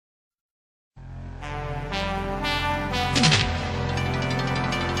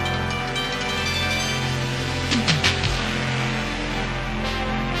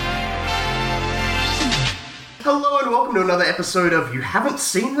welcome to another episode of You Haven't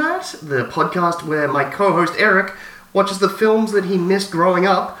Seen That, the podcast where my co-host Eric watches the films that he missed growing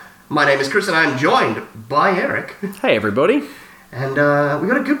up. My name is Chris and I'm joined by Eric. Hey everybody. And we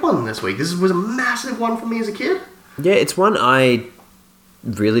got a good one this week. This was a massive one for me as a kid. Yeah, it's one I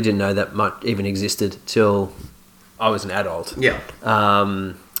really didn't know that much even existed till I was an adult. Yeah.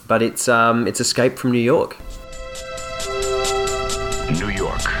 But it's Escape from New York. New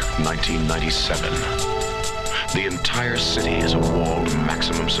York, 1997. The entire city is a walled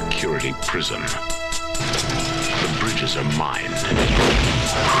maximum security prison. The bridges are mined.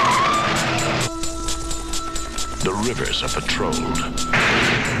 The rivers are patrolled.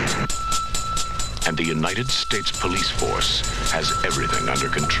 And the United States Police Force has everything under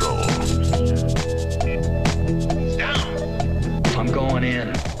control. Down! I'm going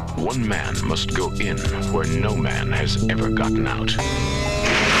in. One man must go in where no man has ever gotten out.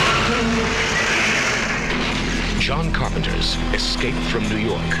 John Carpenter's Escape from New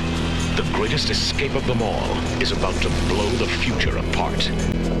York, the greatest escape of them all, is about to blow the future apart.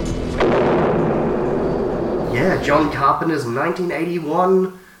 Yeah, John Carpenter's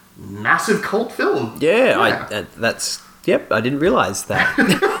 1981 massive cult film. Yeah. I didn't realise that.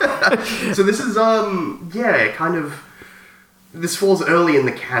 So this is, this falls early in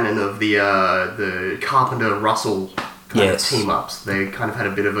the canon of the Carpenter-Russell kind of team-ups. They kind of had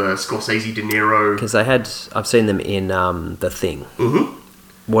a bit of a Scorsese-De Niro... Because I've seen them in The Thing. Mm-hmm.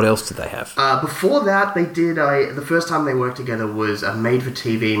 What else did they have? Before that, they did... the first time they worked together was a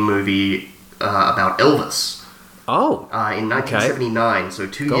made-for-TV movie about Elvis. Oh. In 1979, so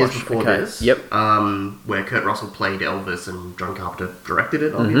 2 years before this. Yep. Where Kurt Russell played Elvis and John Carpenter directed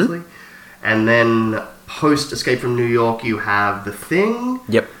it, obviously. Mm-hmm. And then post Escape from New York, you have The Thing.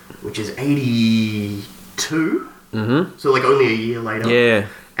 Yep. Which is 82. Mm-hmm. So like only a year later. Yeah.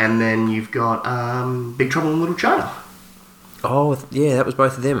 And then you've got Big Trouble in Little China. Oh, yeah, that was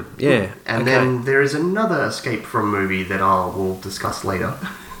both of them. Yeah. And then there is another Escape from movie that we'll discuss later.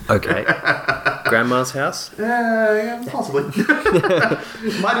 Okay. Grandma's House? Yeah, possibly.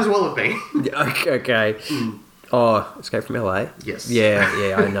 Might as well have been. Okay. Mm. Oh, Escape from LA? Yes.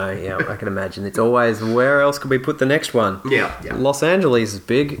 Yeah, I know. Yeah, I can imagine. It's always, where else could we put the next one? Yeah. Los Angeles is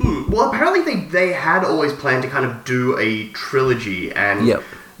big. Well, apparently they had always planned to kind of do a trilogy, and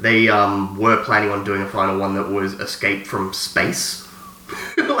they were planning on doing a final one that was Escape from Space.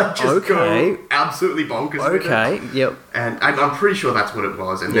 Like, just go absolutely bonkers with it. Yep. And I'm pretty sure that's what it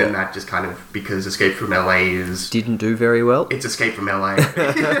was, and then that just kind of, because Escape from LA is... Didn't do very well. It's Escape from LA. That's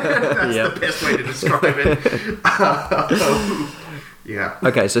the best way to describe it. Yeah.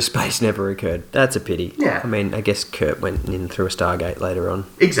 Okay, so space never occurred. That's a pity. Yeah. I mean, I guess Kurt went in through a Stargate later on.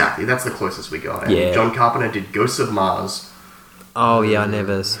 Exactly, that's the closest we got. And John Carpenter did Ghosts of Mars. Oh, yeah, I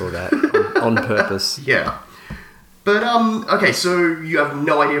never saw that on purpose. Yeah. But, okay, so you have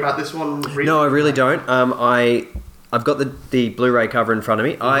no idea about this one? Really? No, I really don't. I've got the Blu-ray cover in front of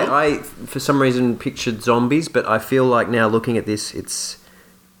me. Mm-hmm. I, for some reason, pictured zombies, but I feel like now looking at this, it's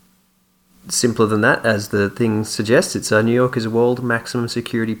simpler than that, as the thing suggests. It's New York is a walled maximum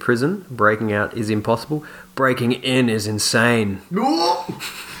security prison. Breaking out is impossible. Breaking in is insane.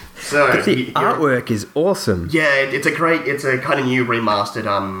 So the artwork is awesome. Yeah, it's a kind of new remastered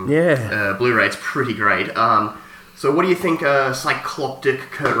Blu-ray. It's pretty great. So what do you think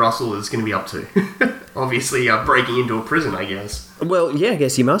cycloptic Kurt Russell is going to be up to? Obviously breaking into a prison, I guess. Well, yeah, I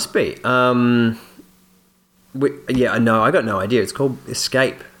guess he must be. I got no idea. It's called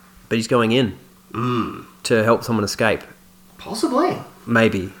Escape, but he's going in to help someone escape. Possibly.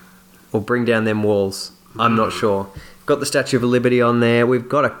 Maybe. Or bring down them walls. I'm not sure. Got the Statue of Liberty on there. We've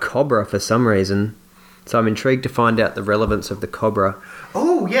got a cobra for some reason. So I'm intrigued to find out the relevance of the cobra.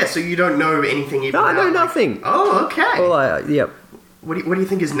 Oh, yeah, so you don't know anything even I know nothing. Oh, okay. Well, yep. What do you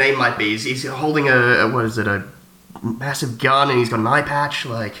think his name might be? He's holding a massive gun and he's got an eye patch,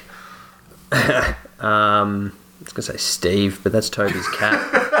 like... I was going to say Steve, but that's Toby's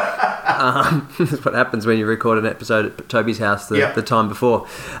cat. That's what happens when you record an episode at Toby's house the time before.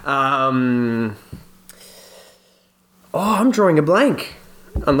 I'm drawing a blank.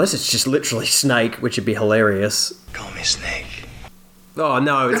 Unless it's just literally Snake, which would be hilarious. Call me Snake. Oh,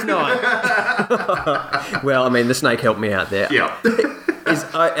 no, it's not. Well, I mean, the snake helped me out there. Yeah.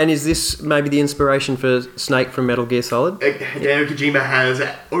 Is this maybe the inspiration for Snake from Metal Gear Solid? Hideo Kojima has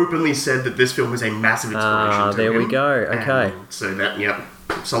openly said that this film is a massive inspiration to there him. We go. Okay. And so that,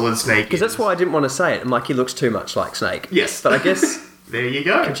 Solid Snake. Because that's why I didn't want to say it. I'm like, he looks too much like Snake. Yes. But I guess... There you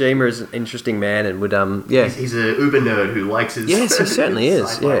go. Kojima is an interesting man and would, He's a uber nerd who likes his... Yes, he certainly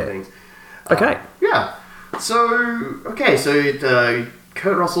is, yeah. Things. Okay. Yeah. So, okay, so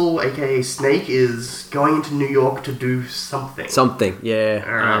Kurt Russell, aka Snake, is going into New York to do something. Something, yeah.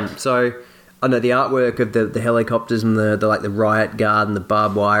 Alright. So I know the artwork of the helicopters and the like the riot guard and the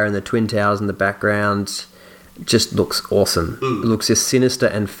barbed wire and the twin towers in the background just looks awesome. It looks just sinister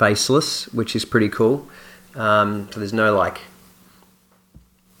and faceless, which is pretty cool. So there's no like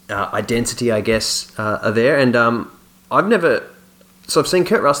identity, I guess, are there. And I've seen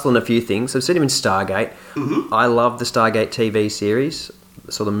Kurt Russell in a few things. I've seen him in Stargate. Mm-hmm. I love the Stargate TV series.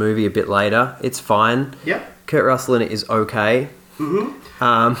 Saw the movie a bit later. It's fine. Yeah. Kurt Russell in it is okay. Mm-hmm.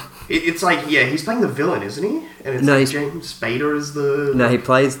 It's like, he's playing the villain, isn't he? And it's like James Spader is the... No, he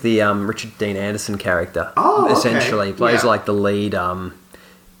plays the Richard Dean Anderson character. Oh, okay. Essentially. He plays like the lead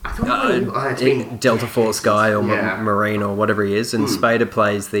Delta Force guy or Marine or whatever he is. And Spader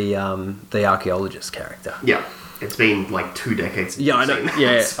plays the archaeologist character. Yeah. It's been like 2 decades since I know. I've seen that,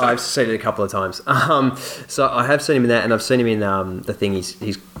 Yeah, so. I've seen it a couple of times. So I have seen him in that, and I've seen him in The Thing.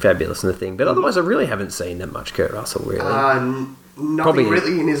 He's fabulous in The Thing. But otherwise, I really haven't seen that much Kurt Russell, really. Nothing Probably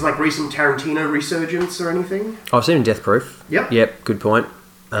really in his like recent Tarantino resurgence or anything. I've seen him in Death Proof. Yep. Good point.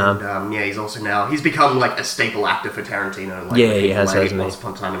 He's also now... He's become like a staple actor for Tarantino. Like, he has, hasn't he? Once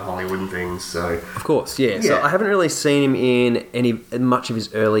Upon a Time in Hollywood and things, so... Of course, yeah. So I haven't really seen him in much of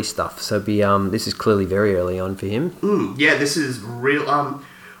his early stuff. So this is clearly very early on for him. This is real... well,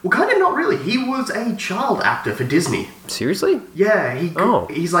 kind of not really. He was a child actor for Disney. Seriously? Yeah,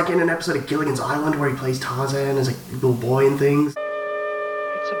 he's like in an episode of Gilligan's Island where he plays Tarzan as a little boy and things.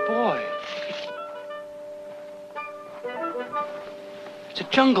 It's a boy. It's a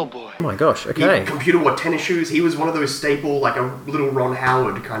jungle boy. Oh my gosh, okay. Computer wore tennis shoes. He was one of those staple, like a little Ron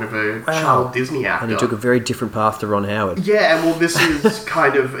Howard kind of a child Disney actor. And he took a very different path to Ron Howard. Yeah, and well, this is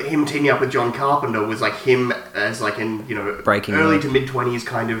kind of him teaming up with John Carpenter was like him as like in, Breaking early out. to mid-20s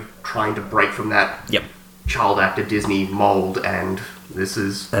kind of trying to break from that child actor Disney mold, and this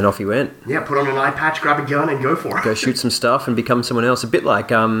is... And off he went. Yeah, put on an eye patch, grab a gun, and go for it. Go shoot some stuff and become someone else. A bit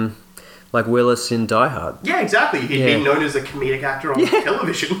like Willis in Die Hard. Yeah, exactly. He'd been known as a comedic actor on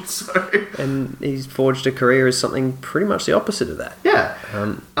television, so... And he's forged a career as something pretty much the opposite of that. Yeah.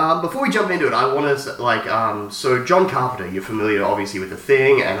 Before we jump into it, I want to, so John Carpenter, you're familiar, obviously, with The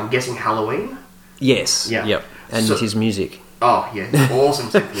Thing, and I'm guessing Halloween? Yes. Yeah. Yep. And his music. Oh, yeah. Awesome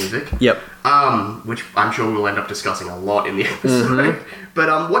synth music. Yep. Which I'm sure we'll end up discussing a lot in the episode.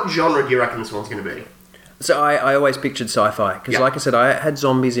 But what genre do you reckon this one's going to be? So I always pictured sci-fi because, like I said, I had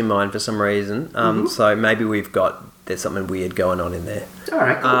zombies in mind for some reason. So maybe there's something weird going on in there. All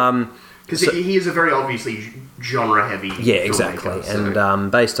right, cool. Because he is a very obviously genre-heavy exactly. So.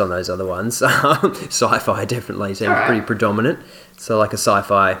 And based on those other ones, sci-fi definitely seems pretty predominant. So like a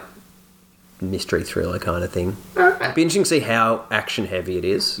sci-fi mystery thriller kind of thing. It'd be interesting to see how action-heavy it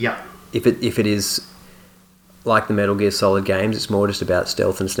is. Yeah. If it is... Like the Metal Gear Solid games, it's more just about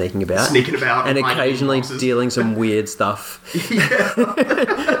stealth and sneaking about. And occasionally dealing some weird stuff. So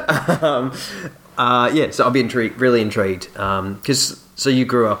I'll be really intrigued. So you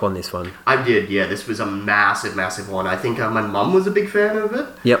grew up on this one? I did, yeah. This was a massive, massive one. I think my mum was a big fan of it.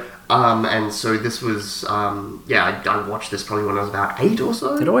 Yep. And so this was, I watched this probably when I was about 8 or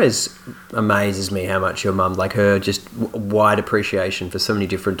so. It always amazes me how much your mum, like her, just wide appreciation for so many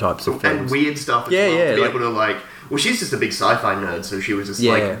different types of films. And weird stuff as well. To be able to well, she's just a big shi-fi nerd, so she was just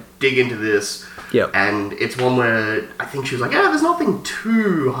dig into this. Yep. And it's one where I think she was like, there's nothing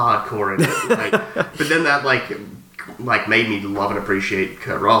too hardcore in it. But then that made me love and appreciate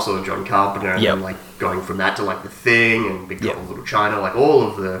Kurt Russell and John Carpenter, and then going from that to The Thing and Big Trouble in Little China, all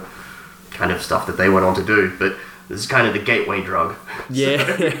of the kind of stuff that they went on to do. But this is kind of the gateway drug.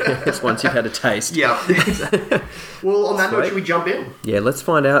 Yeah, it's once you've had a taste. Yeah. Well, on that note, should we jump in? Yeah, let's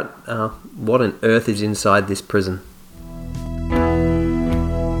find out what on earth is inside this prison.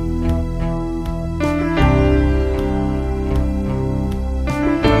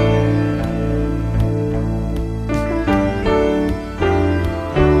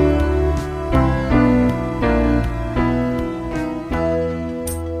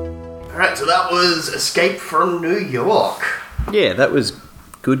 Was Escape from New York. Yeah, that was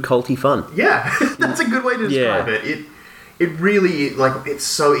good culty fun. Yeah, that's a good way to describe it. It really, it's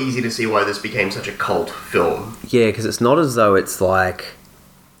so easy to see why this became such a cult film. Yeah, because it's not as though it's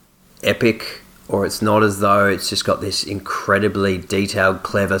epic, or it's not as though it's just got this incredibly detailed,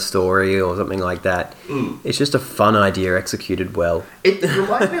 clever story or something like that. It's just a fun idea executed well. It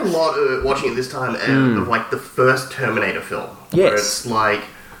reminds me a lot of watching it this time of the first Terminator film. Yes. Where it's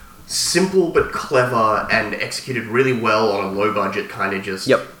simple but clever and executed really well on a low budget, kind of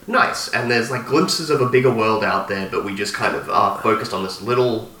just nice. And there's glimpses of a bigger world out there, but we just kind of are focused on this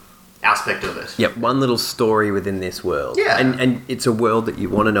little aspect of it. Yep, one little story within this world. Yeah. And it's a world that you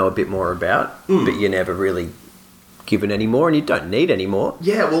want to know a bit more about, but you're never really given any more, and you don't need any more.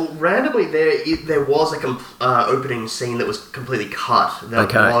 Yeah, well, randomly there was a opening scene that was completely cut.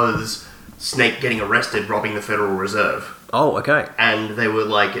 That was Snake getting arrested, robbing the Federal Reserve. Oh, okay. And they were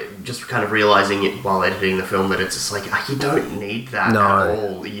like, just kind of realizing it while editing the film that it's just like, you don't need that at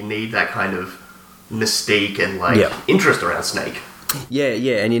all. You need that kind of mystique and interest around Snake. Yeah,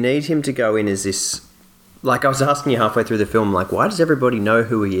 and you need him to go in as this... Like, I was asking you halfway through the film, like, why does everybody know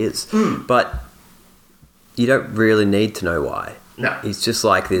who he is? But you don't really need to know why. No. He's just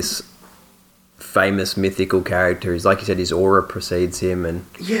like this famous mythical character. He's, like you said, his aura precedes him. And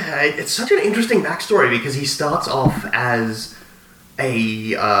yeah, it's such an interesting backstory because he starts off as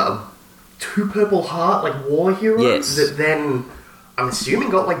a Two Purple Heart, like, war hero. Yes. That then... I'm assuming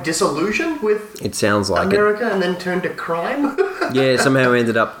got like disillusioned with it sounds like America and then turned to crime. Yeah, somehow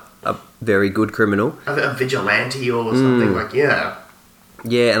ended up a very good criminal, a vigilante or something like yeah.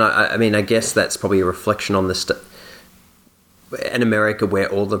 And I mean I guess that's probably a reflection on an America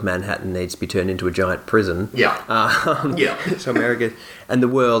where all of Manhattan needs to be turned into a giant prison. Yeah. So America and the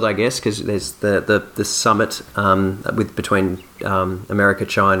world, I guess, because there's the summit between America,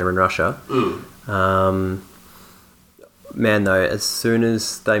 China, and Russia. Man, though, as soon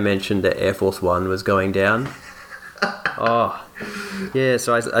as they mentioned that Air Force One was going down, so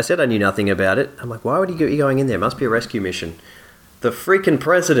I said I knew nothing about it. I'm like, why would he be going in there? It must be a rescue mission. The freaking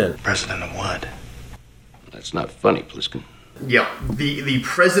president. President of what? That's not funny, Plissken. Yeah, the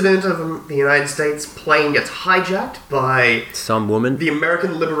president of the United States plane gets hijacked by some woman. The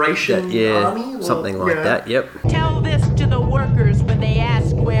American Liberation Army? Something like that, yep. Tell this to the workers when they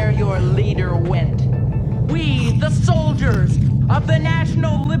ask where your leader went. We, the soldiers of the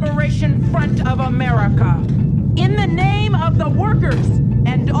National Liberation Front of America, in the name of the workers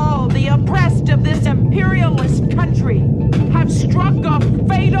and all the oppressed of this imperialist country, have struck a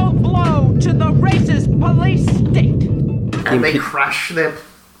fatal blow to the racist police state. And they crash the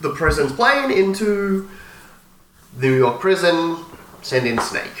president's plane into New York prison, send in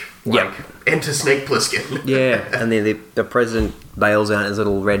Snake. Enter Snake Plissken. Yeah, and then the president bails out his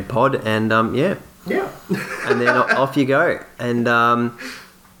little red pod and, Yeah. And then off you go. And,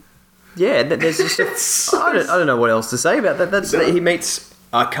 there's just I don't know what else to say about that. He meets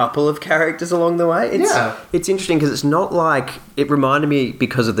a couple of characters along the way. It's interesting because it's not like... It reminded me,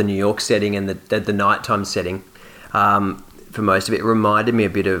 because of the New York setting and the nighttime setting, for most of it, it reminded me a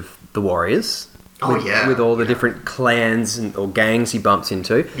bit of The Warriors. With all the different clans or gangs he bumps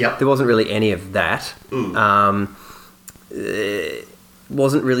into. Yep. There wasn't really any of that.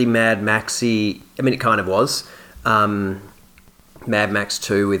 Wasn't really Mad Maxy. I mean, it kind of was. Mad Max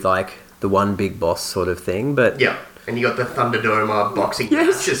 2 with like the one big boss sort of thing, but yeah, and you got the Thunderdome boxing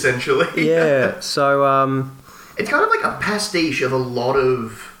match essentially. Yeah, so it's kind of like a pastiche of a lot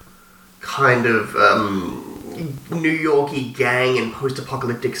of kind of New Yorky gang and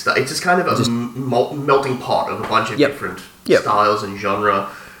post-apocalyptic stuff. It's just kind of a melting pot of a bunch of different styles and genre.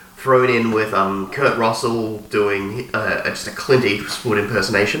 Thrown in with Kurt Russell doing just a Clint Eastwood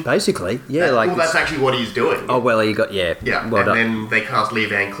impersonation. Basically, that's actually what he's doing. Oh, well, you got, well and done. Then they cast Lee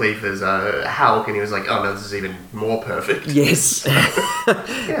Van Cleef as Hulk, and he was like, oh no, this is even more perfect. Yes.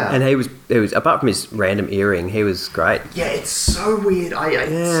 And he was, apart from his random earring, he was great. Yeah, it's so weird. I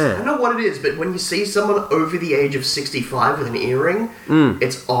don't know what it is, but when you see someone over the age of 65 with an earring,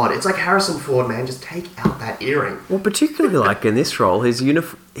 it's odd. It's like Harrison Ford, man, just take out that earring. Well, particularly like in this role, his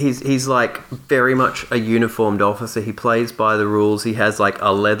He's like very much a uniformed officer. He plays by the rules. He has like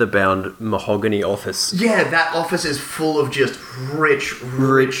a leather-bound mahogany office. Yeah, that office is full of just rich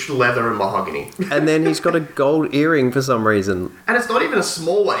leather and mahogany. And then he's got a gold earring for some reason. And it's not even a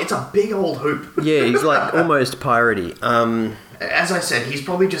small one. It's a big old hoop. Yeah, he's like almost piratey. As I said, he's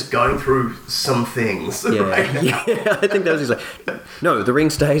probably just going through some things right now. Yeah, I think that was like, no, the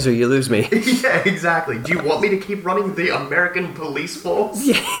ring stays or you lose me. Yeah, exactly. Do you want me to keep running the American police force?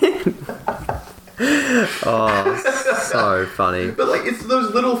 Yeah. Oh, so funny. But like, it's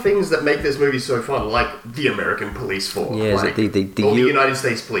those little things that make this movie so fun, like the American police force. Yeah, like, the United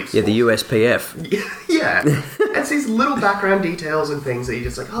States police force. Yeah, the USPF. Yeah. It's these little background details and things that you're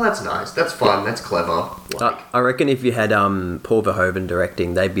just like, oh, that's nice, that's fun, that's clever. Like, I reckon if you had Paul Verhoeven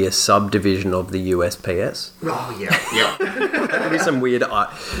directing, they'd be a subdivision of the USPS. Oh, yeah. There'd be some weird,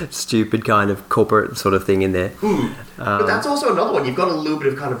 stupid kind of corporate sort of thing in there. But that's also another one. You've got a little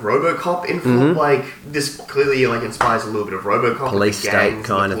bit of kind of RoboCop influence. Like, this clearly like inspires a little bit of RoboCop. Police state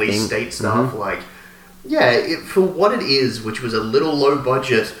kind of thing. Police state stuff. Like, yeah, for what it is, which was a little low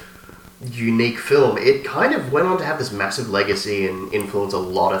budget unique film, it kind of went on to have this massive legacy and influence a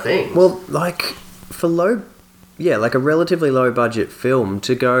lot of things. Well, like, for like a relatively low budget film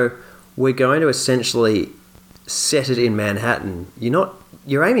to go, we're going to essentially set it in Manhattan.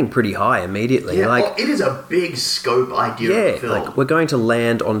 You're aiming pretty high immediately. Yeah, like, well, it is a big scope idea of the film. Like, we're going to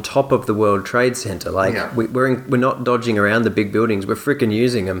land on top of the World Trade Center. Like, we're not dodging around the big buildings. We're freaking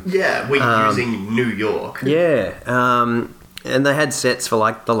using them. Yeah, we're using New York. Yeah, and they had sets for,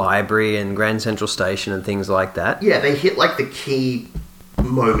 like, the library and Grand Central Station and things like that. Yeah, they hit, like, the key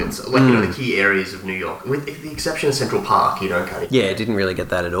moments, like, the key areas of New York, with the exception of Central Park, kind of... Yeah, didn't really get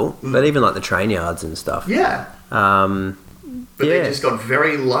that at all. But even, like, the train yards and stuff. Yeah. But they just got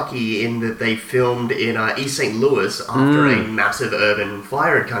very lucky in that they filmed in East St. Louis after a massive urban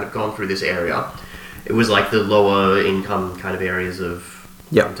fire had kind of gone through this area. It was, like, the lower income kind of areas of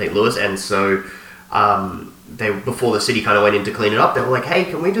St. Louis, and so... before the city kind of went in to clean it up, they were like, hey,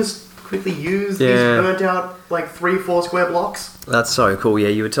 can we just quickly use these burnt out, like, 3-4 square blocks? That's so cool. Yeah,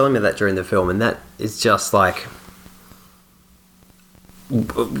 you were telling me that during the film, and that is just, like,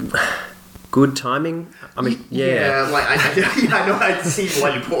 good timing. I mean, Yeah, like, I know I see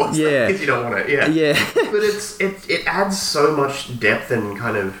why you paused that, because you don't want to, But it adds so much depth and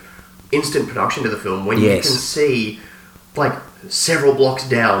kind of instant production to the film when you can see, like, several blocks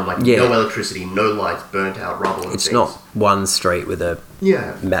down, like, no electricity, no lights, burnt out rubble and it's things. not one street with a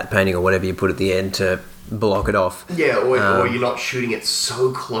matte painting or whatever you put at the end to block it off. Yeah, or you're not shooting it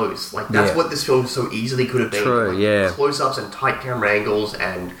so close. Like, that's what this film so easily could have been. True, like, close-ups and tight camera angles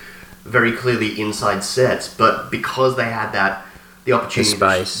and very clearly inside sets. But because they had the opportunity...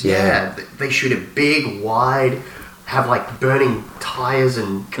 The space, they shoot it big, wide... have, like, burning tires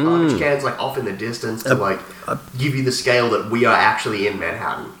and garbage cans, like, off in the distance to, like, give you the scale that we are actually in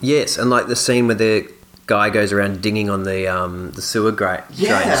Manhattan. Yes, and, like, the scene where the guy goes around dinging on the sewer drains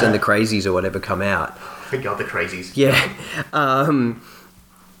and the crazies or whatever come out. I got the crazies. Yeah.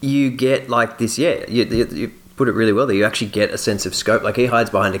 You get, like, this, you put it really well there. You actually get a sense of scope. Like, he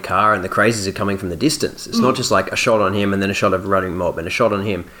hides behind a car and the crazies are coming from the distance. It's not just like a shot on him and then a shot of a running mob and a shot on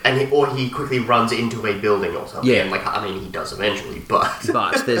him. And he quickly runs into a building or something. Yeah. And, like, I mean, he does eventually, but...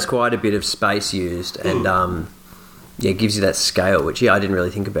 But there's quite a bit of space used and, it gives you that scale, which, I didn't really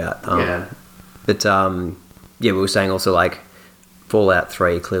think about. But, we were saying also, like, Fallout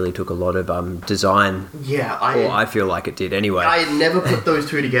 3 clearly took a lot of design. Yeah, I feel like it did anyway. I never put those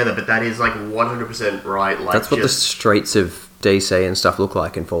two together, but that is, like, 100% right. Like, that's what the streets of DC and stuff look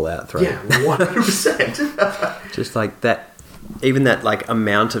like in Fallout 3. Yeah, 100%. Just like that, even that, like,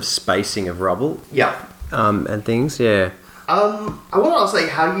 amount of spacing of rubble. Yeah. And things, I want to ask, like,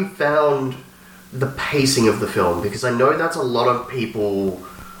 how you found the pacing of the film, because I know that's a lot of people...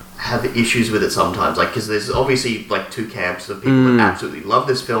 have issues with it sometimes, like, because there's obviously, like, two camps of people that absolutely love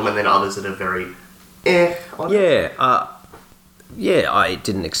this film and then others that are very on it. I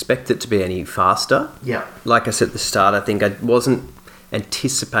didn't expect it to be any faster. Yeah. Like I said at the start, I think I wasn't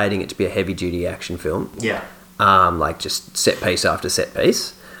anticipating it to be a heavy-duty action film. Yeah. Like, just set piece after set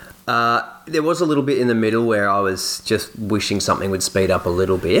piece. There was a little bit in the middle where I was just wishing something would speed up a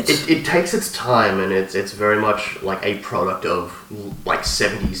little bit. It takes its time, and it's very much like a product of, like,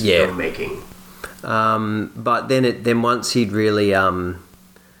 70s filmmaking. But then once he'd really... at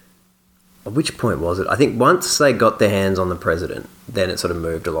which point was it? I think once they got their hands on the president, then it sort of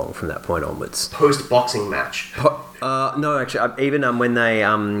moved along from that point onwards. Post-boxing match. No, actually, even when they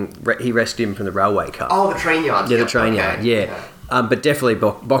he rescued him from the railway car. Oh, the train yard. Yeah, the train yard, yeah. But definitely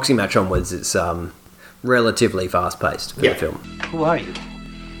boxing match onwards, it's relatively fast-paced for the film. Who are you?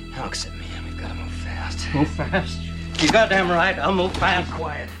 Alex and me, we've got to move fast. Move fast. You goddamn right, I'll move fast.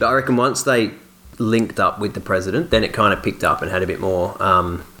 Quiet. But I reckon once they linked up with the president, then it kind of picked up and had a bit more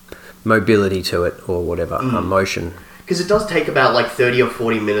mobility to it, or whatever, motion. Because it does take about, like, 30 or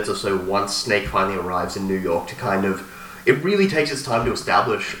 40 minutes or so once Snake finally arrives in New York to kind of... It really takes its time to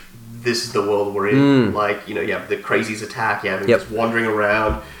establish this is the world we're in. Like, you have the crazies attack, you have him just wandering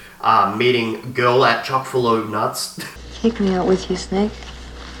around, meeting girl at chock full of nuts. Take me out with you, Snake.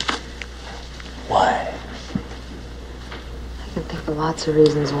 Why? I can think of lots of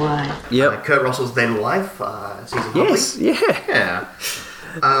reasons why. Yep. Kurt Russell's then wife, Susan Yes, Hopley. Yeah.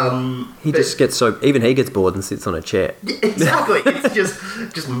 He just gets so... Even he gets bored and sits on a chair. Exactly. It's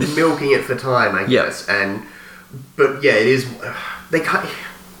just milking it for time, I guess. But yeah, it is...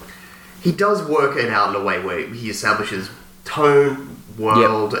 He does work it out in a way where he establishes tone,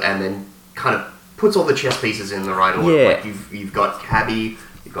 world, and then kind of puts all the chess pieces in the right order. Yeah. Like, you've got Cabby,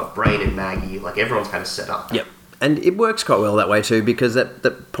 you've got Brain and Maggie, like, everyone's kind of set up. Yep. And it works quite well that way too, because at the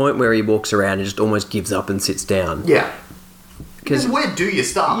point where he walks around and just almost gives up and sits down. Yeah. Because where do you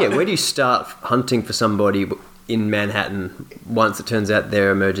start? Yeah, where do you start hunting for somebody in Manhattan once it turns out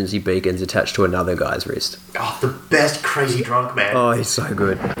their emergency beacon's attached to another guy's wrist? Oh, the best crazy drunk man. Oh, he's so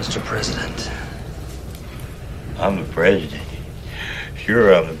good. Mr. President. I'm the president.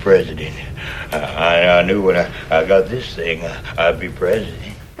 Sure, I'm the president. I knew when I got this thing, I'd be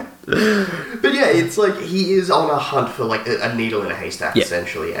president. But yeah, it's like he is on a hunt for like a needle in a haystack,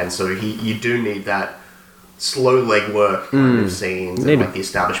 essentially, and so you do need that slow leg work kind of scenes and like the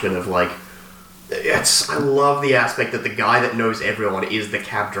establishment of like. I love the aspect that the guy that knows everyone is the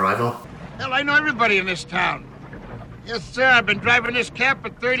cab driver. Hell, I know everybody in this town. Yes, sir, I've been driving this cab for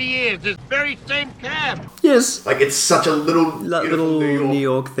 30 years. This very same cab. Yes. Like, it's such a little New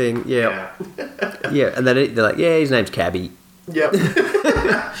York thing. Yeah. Yeah, and then they're like, yeah, his name's Cabby. Yep.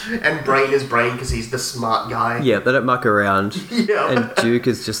 And Brain is Brain because he's the smart guy. Yeah, they don't muck around. Yeah. And Duke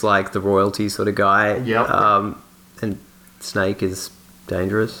is just like the royalty sort of guy. Yep. And Snake is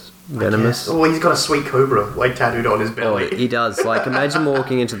dangerous. Venomous. Oh, he's got a sweet cobra like tattooed on his belly. Oh, he does. Like, imagine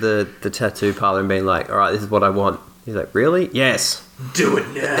walking into the tattoo parlor and being like, all right, this is what I want. He's like, really? Yes. Do it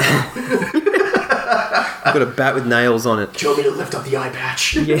now. I've got a bat with nails on it. Do you want me to lift up the eye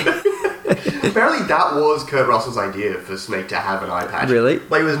patch? Yeah. Apparently that was Kurt Russell's idea for Snake to have an eye patch. Really?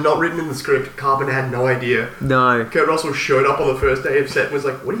 Like, it was not written in the script. Carpenter had no idea. No. Kurt Russell showed up on the first day of set and was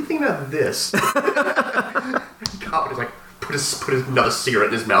like, what do you think about this? Carpenter's like, put another cigarette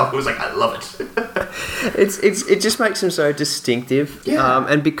in his mouth and was like, I love it. It just makes him so distinctive. Yeah.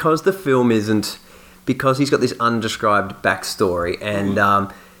 And because the film isn't... Because he's got this undescribed backstory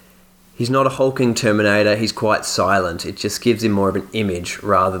and he's not a hulking Terminator, he's quite silent. It just gives him more of an image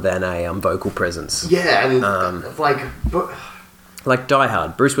rather than a vocal presence. Yeah, and like Die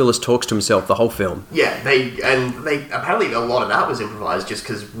Hard, Bruce Willis talks to himself the whole film. Yeah, they apparently a lot of that was improvised just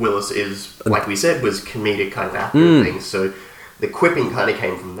because Willis is, like we said, was comedic kind of actor and things, so the quipping kind of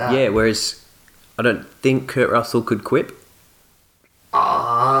came from that. Yeah, whereas I don't think Kurt Russell could quip.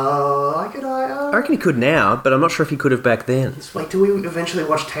 I reckon he could now, but I'm not sure if he could have back then. It's like, do we eventually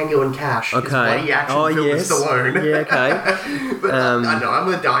watch Tango and Cash? Okay. Bloody action film with Stallone. Yeah, okay. But I know,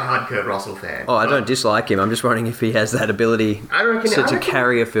 I'm a diehard Kurt Russell fan. Oh, I don't dislike him. I'm just wondering if he has that ability to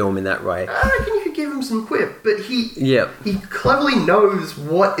carry a film in that way. I reckon you could give him some quip, but he cleverly knows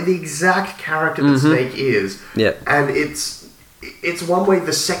what the exact character that Snake is. Yeah. And it's one way,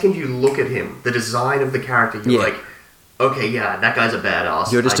 the second you look at him, the design of the character, you're like, okay, yeah, that guy's a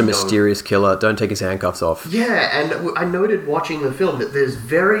badass. You're just a mysterious killer. Don't take his handcuffs off. Yeah, and I noted watching the film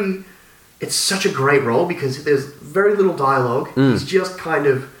that it's such a great role because there's very little dialogue. He's just kind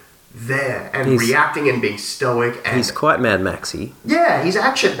of there and reacting and being stoic. And he's quite Mad Maxy. Yeah, he's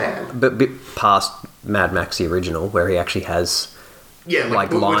Action Man. But past Mad Max the original, where he actually has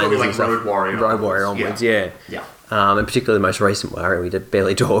like lines talking and stuff. Road Warrior onwards, yeah. And particularly the most recent where we did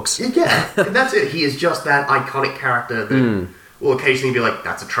Barely Dogs. Yeah, and that's it. He is just that iconic character that will occasionally be like,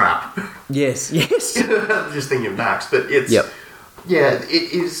 that's a trap. Yes. Just thinking of Max, but it's... Yep. Yeah,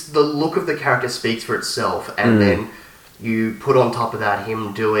 it is... The look of the character speaks for itself, and then you put on top of that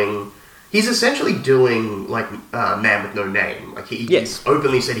him doing... He's essentially doing, like, Man with No Name. Like, he's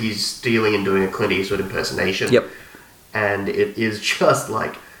openly said he's stealing and doing a Clint Eastwood impersonation. Yep. And it is just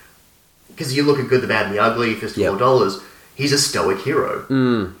like... Because you look at Good, the Bad, and the Ugly, Fistful of Dollars, he's a stoic hero.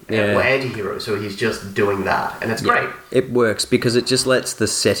 Or anti-hero, so he's just doing that. And it's great. It works because it just lets the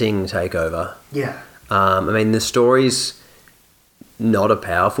setting take over. Yeah. I mean, the story's not a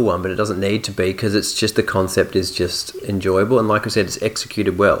powerful one, but it doesn't need to be because it's just the concept is just enjoyable. And like I said, it's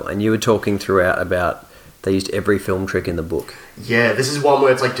executed well. And you were talking throughout about they used every film trick in the book. Yeah, this is one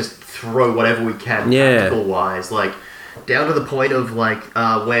where it's like just throw whatever we can practical-wise. Like, down to the point of, like,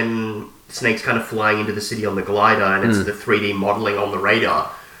 when... Snake's kind of flying into the city on the glider and it's the 3D modelling on the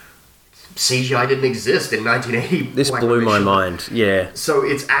radar. CGI didn't exist in 1980. This blew my mind, yeah. So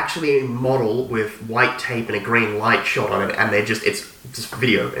it's actually a model with white tape and a green light shot on it and it's just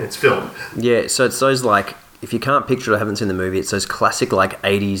video and it's film. Yeah, so it's those like, if you can't picture it or haven't seen the movie, it's those classic like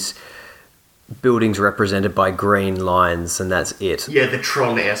 80s buildings represented by green lines and that's it. Yeah, the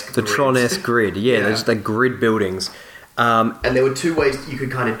Tron-esque The Tron-esque grid, there's the grid buildings. And there were two ways you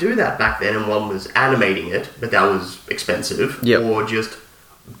could kind of do that back then, and one was animating it, but that was expensive, or just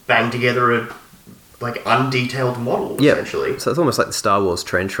bang together a undetailed model, essentially. So it's almost like the Star Wars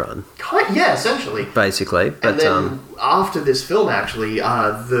trench run. Yeah, essentially. Basically. But, and then after this film, actually,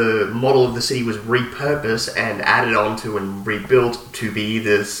 the model of the city was repurposed and added onto and rebuilt to be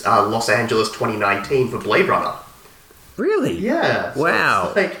this Los Angeles 2019 for Blade Runner. Really? Yeah.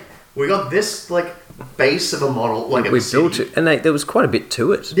 Wow. So we got this, base of a model, like we built it, and there was quite a bit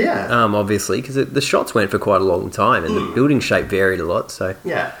to it. Yeah. Obviously, because the shots went for quite a long time, and the building shape varied a lot. So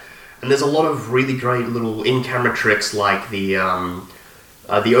yeah, and there's a lot of really great little in-camera tricks, like the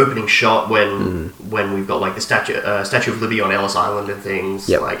opening shot when we've got like the Statue of Liberty on Ellis Island and things.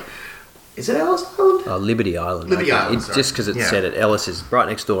 Yep. Like, is it Ellis Island? Liberty Island. Liberty Island. It's just because it's set at Ellis is right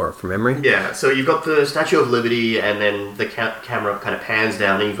next door from memory. Yeah, so you've got the Statue of Liberty, and then the camera kind of pans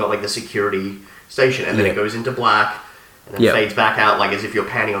down, and you've got like the security station, and then it goes into black, and then fades back out, like as if you're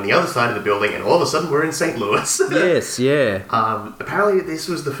panning on the other side of the building, and all of a sudden we're in St. Louis. Yes, yeah. Apparently, this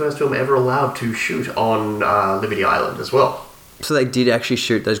was the first film ever allowed to shoot on Liberty Island as well. So they did actually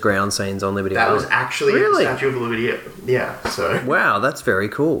shoot those ground scenes on Liberty Island? That was actually the Statue of Liberty. Yeah, so... Wow, that's very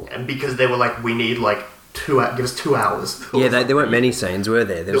cool. And because they were like, we need like give us 2 hours. Yeah, there weren't many scenes, were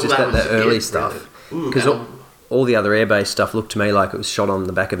there? There was just that early stuff. Because all the other airbase stuff looked to me like it was shot on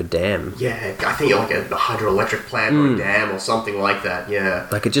the back of a dam. Yeah, I think like a hydroelectric plant or a dam or something like that, yeah.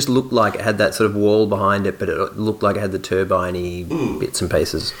 Like it just looked like it had that sort of wall behind it, but it looked like it had the turbine-y bits and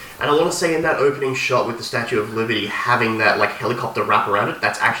pieces. And I want to say in that opening shot with the Statue of Liberty, having that like helicopter wrap around it,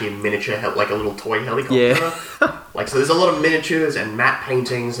 that's actually a miniature, like a little toy helicopter. Yeah. Like, so there's a lot of miniatures and matte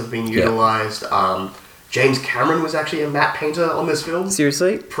paintings have been utilised. James Cameron was actually a matte painter on this film.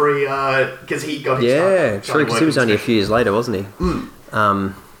 Seriously? Because he got his start. True, because he was only a few years later, wasn't he?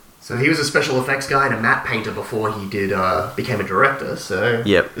 So he was a special effects guy and a matte painter before he became a director, so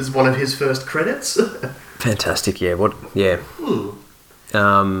this is one of his first credits. Fantastic, yeah. But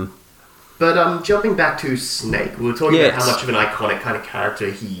jumping back to Snake, we were talking about how much of an iconic kind of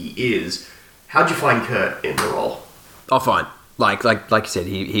character he is. How'd you find Kurt in the role? Oh, fine. Like you said,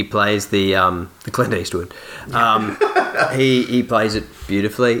 he plays the Clint Eastwood. He plays it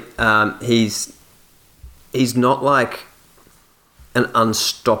beautifully. He's not like an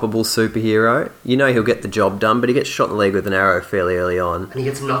unstoppable superhero. You know he'll get the job done, but he gets shot in the leg with an arrow fairly early on. And he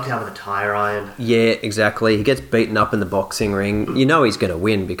gets knocked out with a tire iron. Yeah, exactly. He gets beaten up in the boxing ring. You know he's going to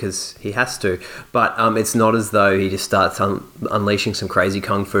win because he has to. But it's not as though he just starts unleashing some crazy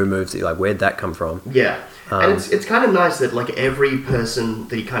kung fu moves that you're like, where'd that come from? Yeah. And it's kind of nice that like every person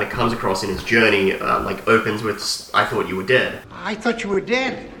that he kind of comes across in his journey like opens with, I thought you were dead. I thought you were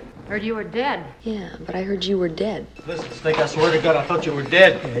dead. Heard you were dead. Yeah, but I heard you were dead. Listen, Snake, I swear to God, I thought you were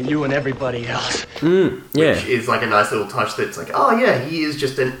dead. Yeah, you and everybody else. Yeah. Which is like a nice little touch that's like, oh yeah, he is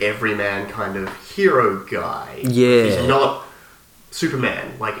just an everyman kind of hero guy. Yeah. He's not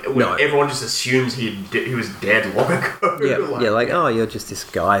Superman. Like, everyone just assumes he was dead long ago. Yeah, oh, you're just this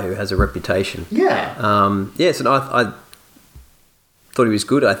guy who has a reputation. Yeah. So I thought he was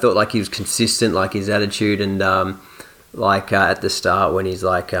good. I thought like he was consistent, like his attitude and... at the start when he's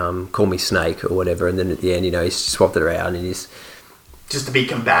like, call me Snake or whatever, and then at the end, you know, he's swapped it around and he's... Just to be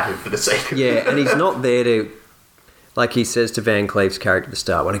combative for the sake of it. Yeah, and he's not there to... Like he says to Van Cleef's character at the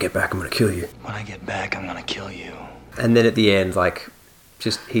start, when I get back, I'm going to kill you. When I get back, I'm going to kill you. And then at the end, like,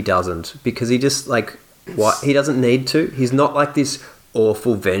 just he doesn't. Because he just, like, he doesn't need to. He's not like this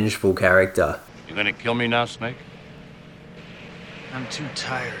awful, vengeful character. You going to kill me now, Snake? I'm too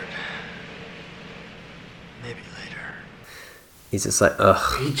tired. Maybe later. He's just like,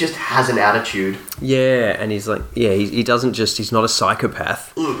 ugh. He just has an attitude. Yeah, and he's like, he doesn't just, he's not a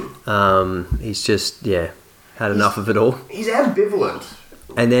psychopath. He's just, had enough of it all. He's ambivalent.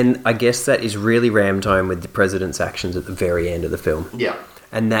 And then I guess that is really rammed home with the president's actions at the very end of the film. Yeah.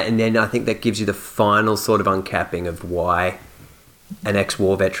 And then I think that gives you the final sort of uncapping of why an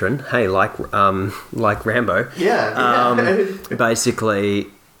ex-war veteran, like Rambo, basically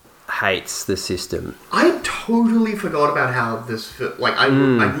hates the system. I totally forgot about how this...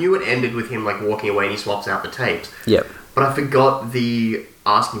 I knew it ended with him like walking away and he swaps out the tapes. Yep. But I forgot the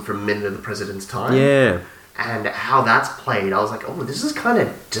asking for a minute of the president's time. Yeah. And how that's played. I was like, oh, this is kind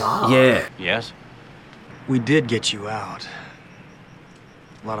of dark. Yeah. Yes? We did get you out.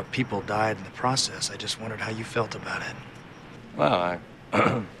 A lot of people died in the process. I just wondered how you felt about it. Well,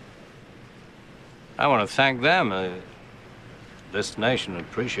 I want to thank them. This nation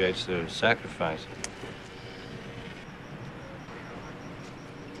appreciates their sacrifice.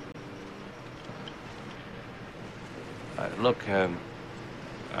 Look, I'm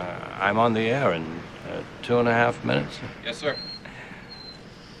on the air in 2.5 minutes. Yes, sir.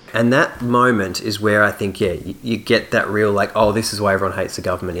 And that moment is where I think, you get that real, like, oh, this is why everyone hates the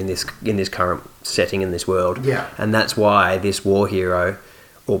government in this current setting in this world. Yeah. And that's why this war hero,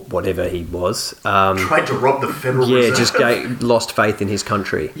 or whatever he was... tried to rob the Federal Reserve. Just lost faith in his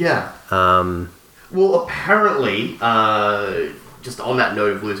country. Yeah. Well, apparently, just on that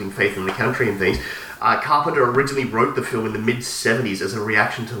note of losing faith in the country and things, Carpenter originally wrote the film in the mid-'70s as a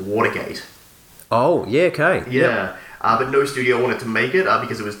reaction to Watergate. Oh, yeah, okay. Yeah. But no studio wanted to make it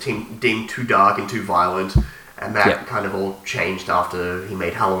because it was deemed too dark and too violent. And that kind of all changed after he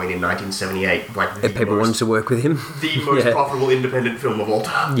made Halloween in 1978. Like, If people wanted to work with him. The most profitable independent film of all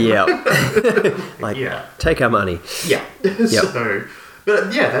time. Yeah. Take our money. Yeah. So,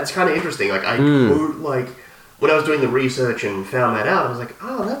 but yeah, that's kind of interesting. Like, when I was doing the research and found that out, I was like,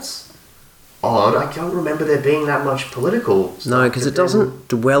 oh, that's odd. I don't remember there being that much political stuff. No, because it doesn't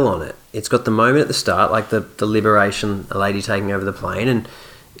dwell on it. It's got the moment at the start, like the liberation, a lady taking over the plane,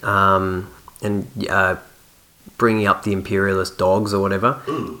 and bringing up the imperialist dogs or whatever,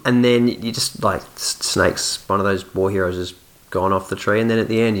 and then you just like Snake's one of those war heroes has gone off the tree, and then at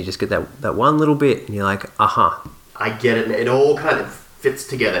the end you just get that one little bit, and you're like, I get it. It all kind of fits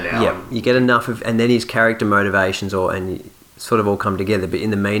together now. Yeah, you get enough of, and then his character motivations and sort of all come together. But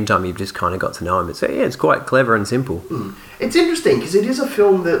in the meantime, you've just kind of got to know him. It's quite clever and simple. It's interesting because it is a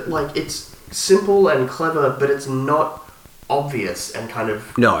film that like it's simple and clever, but it's not obvious and kind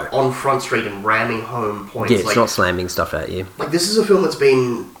of on Front Street and ramming home points. Yeah, it's not slamming stuff at you. Like, this is a film that's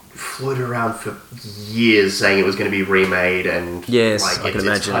been floated around for years saying it was going to be remade, and I can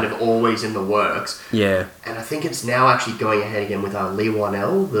imagine. It's kind of always in the works. Yeah. And I think it's now actually going ahead again with Lee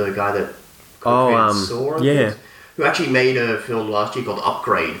Wanell, the guy that Saw, who actually made a film last year called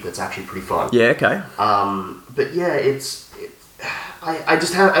Upgrade that's actually pretty fun. Yeah, okay. But yeah,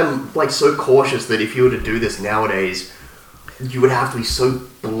 I'm like so cautious that if you were to do this nowadays, you would have to be so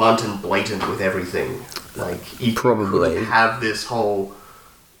blunt and blatant with everything. Like, you couldn't have this whole,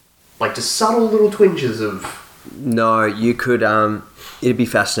 like, just subtle little twinges of... No, you could, it'd be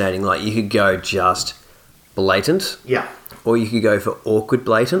fascinating. Like, you could go just blatant. Yeah. Or you could go for awkward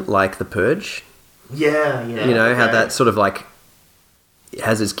blatant, like The Purge. Yeah. You know, how that sort of, like,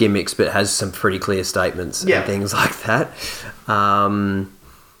 has its gimmicks, but has some pretty clear statements and things like that.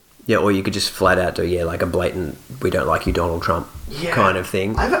 Yeah, or you could just flat out do, like a blatant, we don't like you, Donald Trump kind of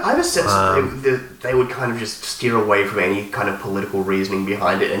thing. I have a sense that they would kind of just steer away from any kind of political reasoning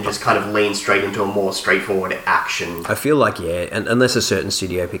behind it and just kind of lean straight into a more straightforward action. I feel like, and unless a certain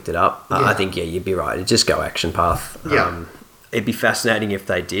studio picked it up, I think, you'd be right. It'd just go action path. It'd be fascinating if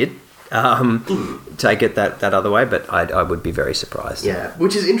they did take it that other way, but I would be very surprised. Yeah,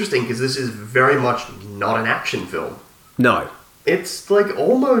 which is interesting because this is very much not an action film. No. It's like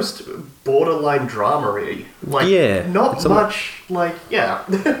almost borderline drama-y. Like, not much, like, yeah,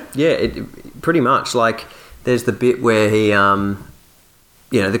 it pretty much. Like, there's the bit where he,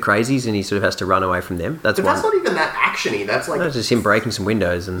 the crazies, and he sort of has to run away from them. That's not even that actiony. That's like... That's just him breaking some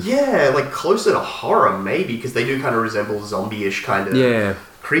windows. And like closer to horror, maybe, because they do kind of resemble zombie-ish kind of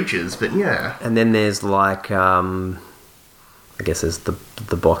creatures, but yeah. And then there's like, I guess there's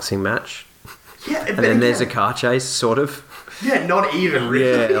the boxing match. Yeah, and then there's a car chase, sort of. Yeah, not even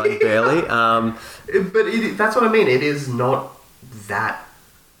really. Yeah, like barely. But that's what I mean. It is not that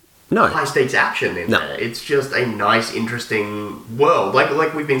high stakes action in there. It's just a nice, interesting world.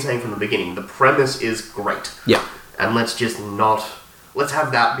 Like we've been saying from the beginning, the premise is great. Yeah. And let's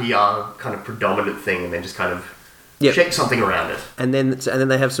have that be our kind of predominant thing, and then just kind of shake something around it. And then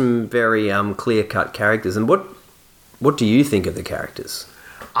they have some very clear cut characters. And what do you think of the characters?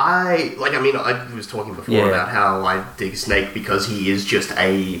 I was talking before about how I dig Snake because he is just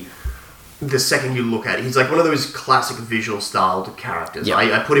the second you look at it, he's like one of those classic visual styled characters. Yeah.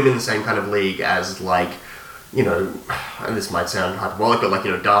 I put him in the same kind of league as, like, and this might sound hyperbolic, but like,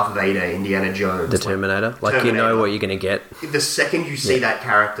 Darth Vader, Indiana Jones. The Terminator. Like, you know what you're going to get. The second you see that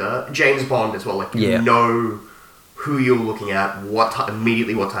character, James Bond as well, like, you know who you're looking at,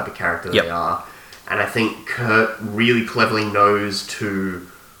 immediately what type of character they are. And I think Kurt really cleverly knows to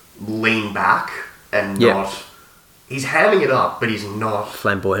lean back and not... He's hamming it up, but he's not...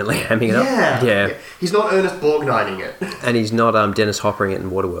 Flamboyantly hamming it up? Yeah. He's not Ernest Borgnining it. And he's not Dennis Hoppering it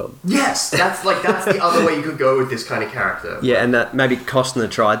in Waterworld. Yes! That's the other way you could go with this kind of character. Yeah, and that maybe Costner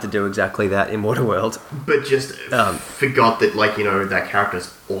tried to do exactly that in Waterworld. But just forgot that, that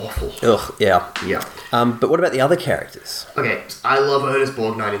character's awful. Ugh, yeah. Yeah. But what about the other characters? Okay, I love Ernest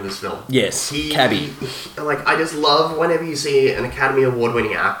Borgnine in this film. Yes, Cabby. I just love whenever you see an Academy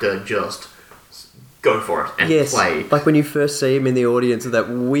Award-winning actor just... go for it and play. Like when you first see him in the audience of that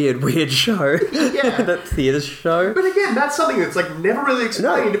weird show. Yeah. That theatre show. But again, that's something that's never really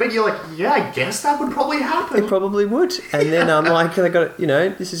explained. But you're like, yeah, I guess that would probably happen. It probably would. And then I'm like, they got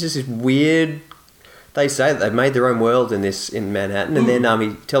this is just this weird... They say that they've made their own world in Manhattan, and then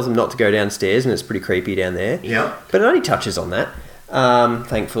he tells them not to go downstairs, and it's pretty creepy down there. Yeah. But it only touches on that.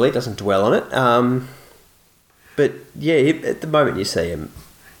 Thankfully, it doesn't dwell on it. But yeah, at the moment you see him,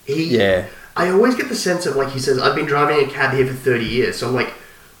 I always get the sense of, he says, I've been driving a cab here for 30 years. So I'm like,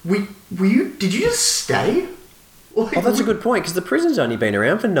 Did you just stay? Like, that's a good point, because the prison's only been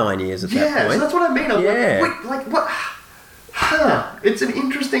around for 9 years at that point. Yeah, so that's what I mean. I'm Yeah. like, what? Huh. It's an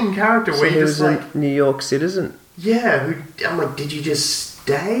interesting character So where he you're was just a New York citizen. Yeah, I'm like, did you just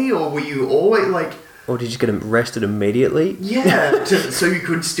stay, or were you always like... Or did you get arrested immediately? Yeah, so you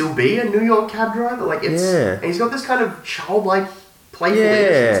could still be a New York cab driver? Like, it's... Yeah. And he's got this kind of childlike, playful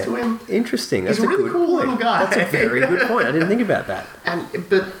innocence to him. Interesting. That's He's a really good cool point. little guy. That's a very good point. I didn't think about that.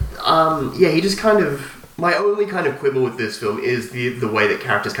 He just kind of... My only kind of quibble with this film is the way that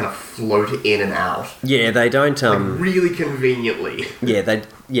characters kind of float in and out. Yeah, they don't... Like, really conveniently.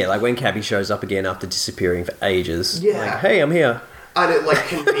 Yeah, like when Cabby shows up again after disappearing for ages. Yeah. Like, hey, I'm here. And it, like,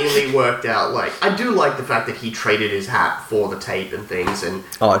 conveniently worked out. Like, I do like the fact that he traded his hat for the tape and things. And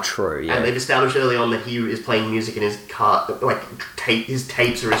true, yeah. And they've established early on that he is playing music in his car. Like, his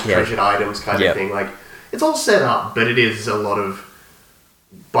tapes are his treasured items kind of thing. Like, it's all set up, but it is a lot of...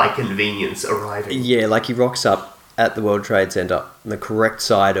 by convenience arriving. Yeah, like he rocks up at the World Trade Center on the correct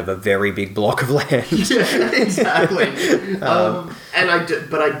side of a very big block of land. Yeah, exactly.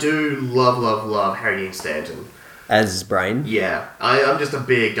 But I do love Harry Dean Stanton as Brain. Yeah, I'm just a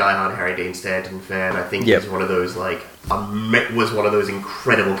big diehard Harry Dean Stanton fan. I think he's one of those was one of those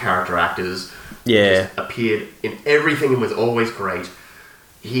incredible character actors. Yeah, just appeared in everything and was always great.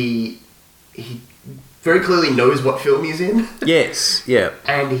 He very clearly knows what film he's in. Yes, yeah.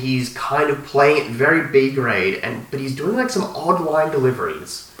 And he's kind of playing it very B grade, but he's doing like some odd line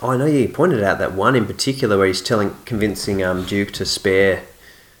deliveries. Oh, I know you pointed out that one in particular where he's convincing Duke to spare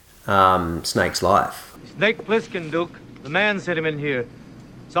Snake's life. Snake Plissken, Duke. The man sent him in here.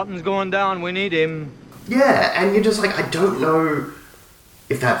 Something's going down. We need him. Yeah, and you're just like, I don't know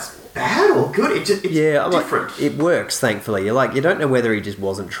if that's bad or good. It's different. Like, it works, thankfully. You're like, you don't know whether he just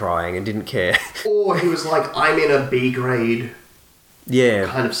wasn't trying and didn't care. Or he was like, I'm in a B grade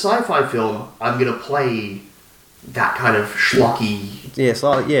kind of sci-fi film. I'm going to play that kind of schlocky... Yeah,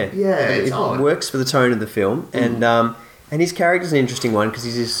 slightly, yeah. Yeah, it works for the tone of the film. And his character's an interesting one because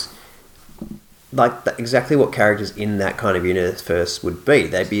he's this... Like, exactly what characters in that kind of universe would be.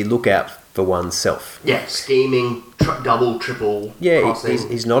 They'd be lookout for oneself. Yeah, scheming, double, triple. Yeah,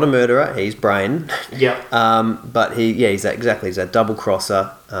 he's not a murderer. He's Brain. Yeah. But he's that double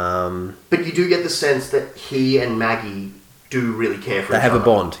crosser. But you do get the sense that he and Maggie do really care for each other. They have a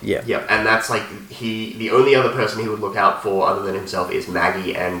bond. Yeah. Yeah, and that's like the only other person he would look out for other than himself is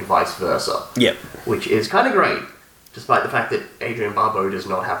Maggie, and vice versa. Yep. Which is kind of great. Despite the fact that Adrienne Barbeau does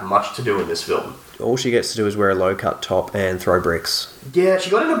not have much to do in this film. All she gets to do is wear a low-cut top and throw bricks. Yeah, she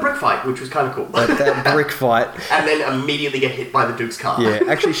got in a brick fight, which was kind of cool. That brick fight. And then immediately get hit by the Duke's car. Yeah,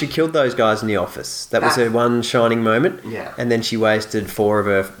 actually she killed those guys in the office. That was her one shining moment. Yeah. And then she wasted 4 of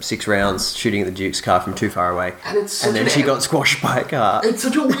her 6 rounds shooting at the Duke's car from too far away. And then she got squashed by a car. It's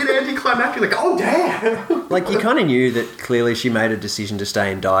such a weird anticlimactic, like, oh damn! Like, you kind of knew that clearly she made a decision to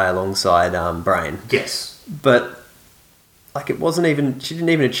stay and die alongside Brain. Yes. But... Like, it wasn't even... She didn't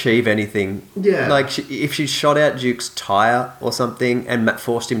even achieve anything. Yeah. Like, if she shot out Duke's tyre or something and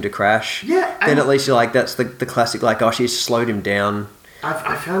forced him to crash... Yeah. Then at least you're like, that's the classic, like, she slowed him down.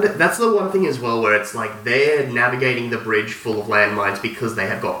 I found it... That's the one thing as well where it's like, they're navigating the bridge full of landmines because they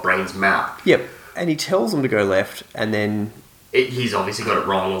have got Brain's map. Yep. And he tells them to go left, and then... He's obviously got it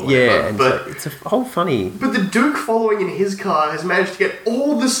wrong or whatever. Yeah, and but it's a whole funny... But the Duke following in his car has managed to get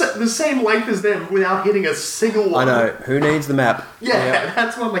all the same length as them without hitting a single one. I know. Who needs the map? Yeah,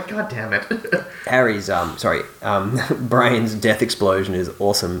 that's why I'm like, God damn it. Harry's, Brain's death explosion is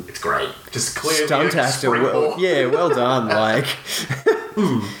awesome. It's great. Just clear stunt actor. Well done. Like...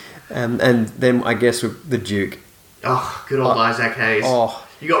 And then, I guess, with the Duke. Oh, good old Isaac Hayes. Oh...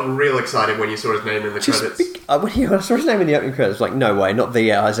 You got real excited when you saw his name in the credits. When I saw his name in the opening credits, I was like, no way, not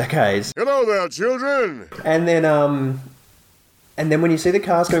the Isaac Hayes. Hello there, children! And then when you see the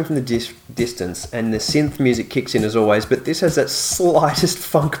cars going from the distance and the synth music kicks in as always, but this has that slightest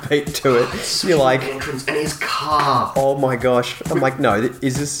funk beat to it. You're like... entrance and his car. Oh my gosh. I'm like, no,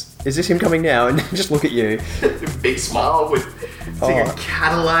 is this him coming now? And just look at you. Big smile with... It's like a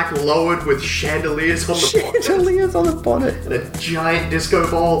Cadillac lowered with chandeliers on the bonnet. Chandeliers on the bonnet. And a giant disco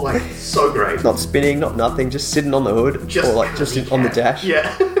ball, like, so great. Not spinning, not nothing, just sitting on the hood. On the dash.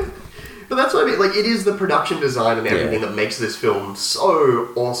 Yeah. But that's what I mean, like, it is the production design and everything that makes this film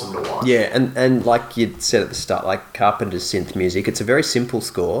so awesome to watch. Yeah, and like you said at the start, like Carpenter's synth music, it's a very simple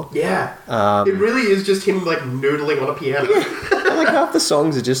score. Yeah. It really is just him, like, noodling on a piano. Yeah. And, like, half the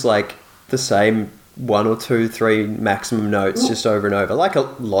songs are just, like, the same 1 or 2, 3 maximum notes just over and over. Like a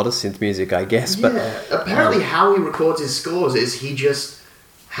lot of synth music, I guess. Yeah, but apparently how he records his scores is he just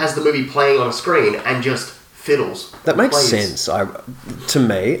has the movie playing on a screen and just fiddles. That makes sense. To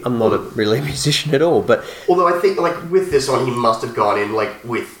me, I'm not really a musician at all, but... Although I think, like, with this one, he must have gone in, like,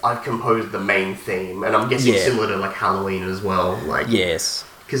 with, I've composed the main theme, and I'm guessing similar to, like, Halloween as well. Like, yes.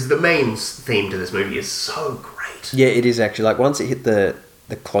 Because the main theme to this movie is so great. Yeah, it is actually. Like, once it hit the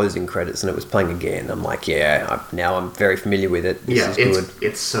closing credits and it was playing again, I'm like, now I'm very familiar with it. This is good.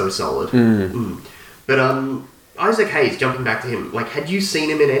 It's so solid. But, Isaac Hayes, jumping back to him, like, had you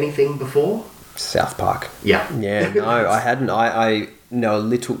seen him in anything before? South Park. Yeah. Yeah, no, I hadn't. I know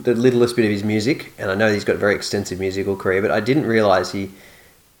the littlest bit of his music, and I know he's got a very extensive musical career, but I didn't realise he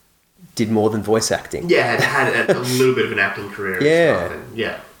did more than voice acting. Yeah, had a little bit of an acting career and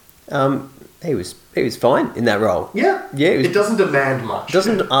stuff. And, he was fine in that role. Yeah. Yeah. It doesn't demand much.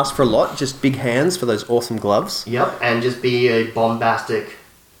 Doesn't ask for a lot, just big hands for those awesome gloves. Yep, and just be a bombastic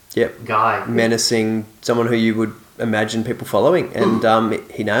guy. Menacing, someone who you would imagine people following, and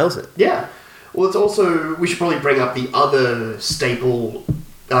he nails it. Yeah. Well, it's also... We should probably bring up the other staple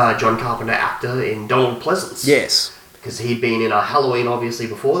John Carpenter actor in Donald Pleasance. Yes. Because he'd been in Halloween, obviously,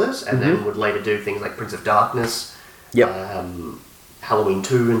 before this, and then would later do things like Prince of Darkness, Halloween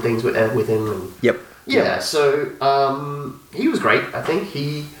 2 and things with him. And, yeah, so he was great, I think.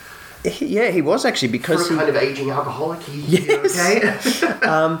 He was actually, because... For a kind of aging alcoholic, he did okay.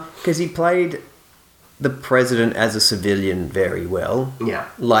 Because he played the president as a civilian very well. Yeah.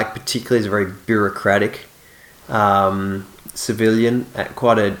 Like, particularly as a very bureaucratic civilian,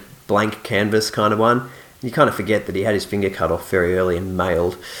 quite a blank canvas kind of one. You kind of forget that he had his finger cut off very early and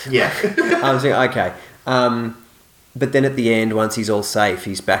mailed. Yeah. I was thinking, okay. But then at the end, once he's all safe,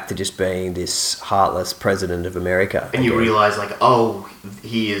 he's back to just being this heartless president of America. And you realise, like,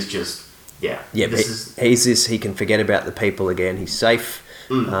 he is just... Yeah. Yeah, he can forget about the people again. He's safe.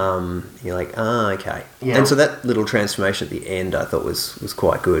 You're like, okay. Yeah. And so that little transformation at the end I thought was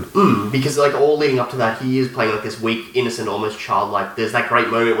quite good. Because, like, all leading up to that, he is playing, like, this weak, innocent, almost childlike... There's that great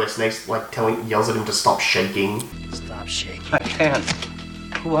moment where Snake's, like, yells at him to stop shaking. Stop shaking. I can't.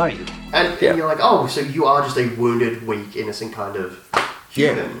 Who are you? And you're like, so you are just a wounded, weak, innocent kind of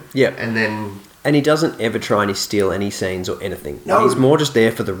human. Yeah. And then... And he doesn't ever try and steal any scenes or anything. No. He's more just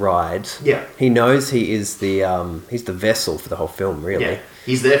there for the ride. Yeah. He knows he is he's the vessel for the whole film, really. Yeah.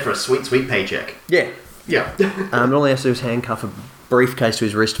 He's there for a sweet, sweet paycheck. Yeah. Yeah. All he has to do is handcuff a briefcase to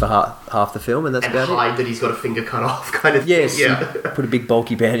his wrist for half the film, and that's about it. And hide that he's got a finger cut off, kind of yes, thing. Yeah. Put a big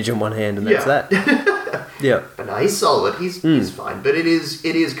bulky bandage on one hand, and that's that. Yeah. But no, he's solid. He's fine. But it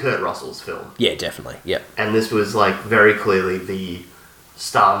is Kurt Russell's film. Yeah, definitely. Yeah. And this was, like, very clearly the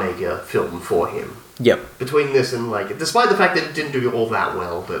Star Maker film for him. Yep. Between this and, like, despite the fact that it didn't do all that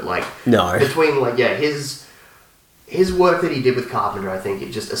well, but, like... No. Between, like, his work that he did with Carpenter, I think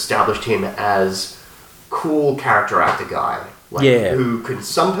it just established him as cool character actor guy. Like, who could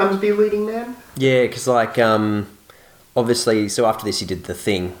sometimes be a leading man. Yeah, because, like, obviously, so after this he did The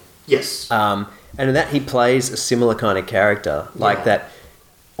Thing. Yes. And in that he plays a similar kind of character, like that,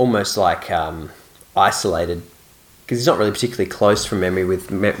 almost like isolated, because he's not really particularly close from memory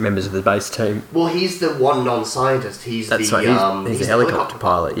with members of the base team. Well, he's the one non-scientist. He's the helicopter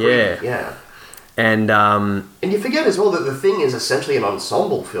pilot. Yeah. Yeah. And you forget as well that The Thing is essentially an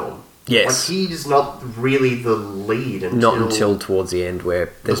ensemble film. Yes. Like, he's not really the lead until towards the end,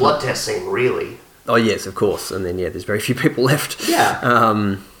 where there's the blood test scene, really. Oh yes, of course. And then there's very few people left.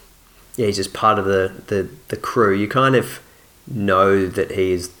 Yeah. He's just part of the crew. You kind of know that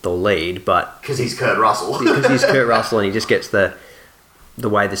he's the lead, but because he's Kurt Russell. Because he's Kurt Russell, and he just gets the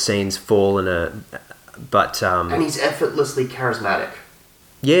way the scenes fall and he's effortlessly charismatic.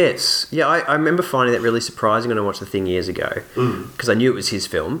 Yes. Yeah, I remember finding that really surprising when I watched The Thing years ago, because I knew it was his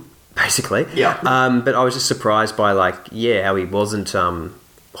film, basically. Yeah. But I was just surprised by, like, how he wasn't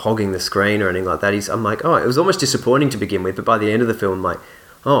hogging the screen or anything like that. I'm like, it was almost disappointing to begin with, but by the end of the film, I'm like,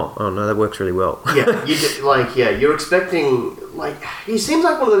 oh no, that works really well. You're expecting, like, he seems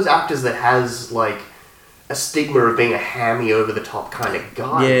like one of those actors that has, like, a stigma of being a hammy, over-the-top kind of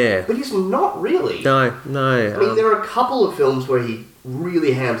guy. Yeah. But he's not really. No. I mean, there are a couple of films where he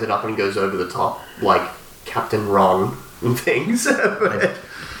really hams it up and goes over the top, like Captain Ron and things. But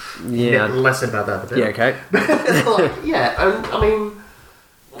less said about that. Yeah, okay. I mean,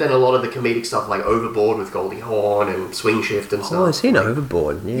 then a lot of the comedic stuff, like Overboard with Goldie Hawn and Swing Shift and stuff. Oh, I've seen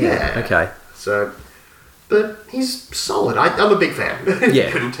Overboard. Yeah. Okay. So, but he's solid. I'm a big fan. You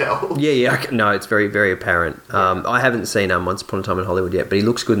couldn't tell. Yeah. No, it's very, very apparent. I haven't seen Once Upon a Time in Hollywood yet, but he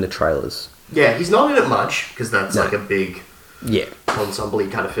looks good in the trailers. Yeah, he's not in it much, because that's like a big ensemble-y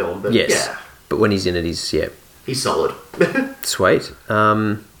kind of film. But but when he's in it, he's solid. Sweet.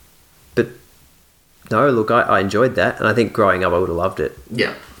 But no, look, I enjoyed that, and I think growing up I would have loved it.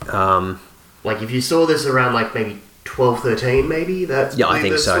 Yeah. Like, if you saw this around, like, maybe 12, 13, maybe, that's I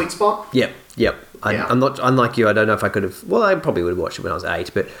think the so. sweet spot? Yep. I'm not, unlike you, I don't know if I could have, well, I probably would have watched it when I was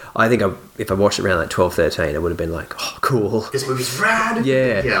 8, but I think if I watched it around like 12, 13, I would have been like, oh, cool. This movie's rad!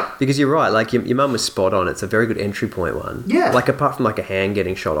 Yeah. Because you're right, like, your mum was spot on. It's a very good entry point one. Yeah. Like, apart from, like, a hand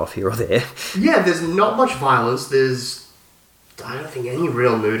getting shot off here or there. Yeah, there's not much violence. There's, I don't think, any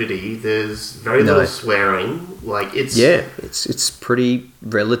real nudity. There's very little swearing. Like, it's... Yeah, it's pretty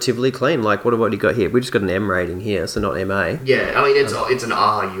relatively clean. Like, what have you got here? We just got an M rating here, so not MA. Yeah, I mean, it's an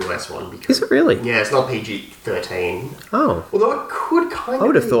R US one. Because, is it really? Yeah, it's not PG-13. Oh. Although it could kind of I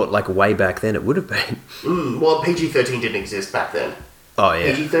would have thought, like, way back then it would have been. Well, PG-13 didn't exist back then. Oh,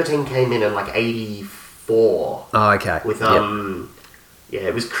 yeah. PG-13 came in like, 84. Oh, okay. With, yeah,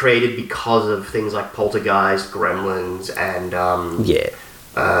 it was created because of things like Poltergeist, Gremlins, and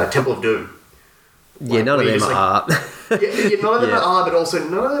Temple of Doom. Yeah, none of them are. None of them are, but also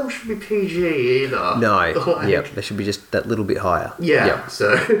none of them should be PG either. No, they should be just that little bit higher. Yeah,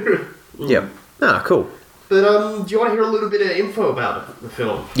 so... Yep. Ah, cool. But do you want to hear a little bit of info about the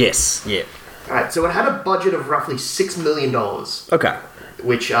film? Yes, yeah. Alright, so it had a budget of roughly $6 million. Okay.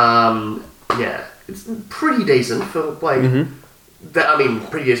 Which, it's pretty decent for, like...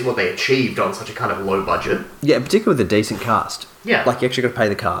 pretty decent what they achieved on such a kind of low budget. Yeah, particularly with a decent cast. Yeah. Like, you actually got to pay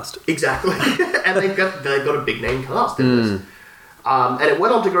the cast. Exactly. And they've got a big name cast in this. And it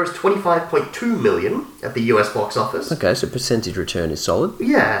went on to gross $25.2 million at the US box office. Okay, so percentage return is solid.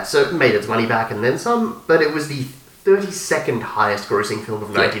 Yeah, so it made its money back and then some, but it was the 32nd highest grossing film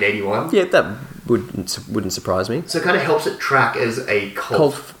of 1981. Yeah, that wouldn't surprise me. So it kind of helps it track as a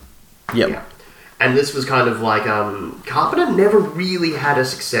cult. Yep. Yeah. And this was kind of like, Carpenter never really had a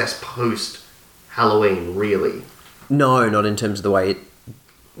success post-Halloween, really. No, not in terms of the way it...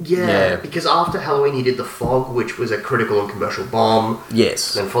 Yeah, because after Halloween he did The Fog, which was a critical and commercial bomb.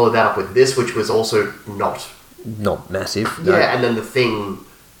 Yes. And then followed that up with this, which was also not massive. No. Yeah, and then The Thing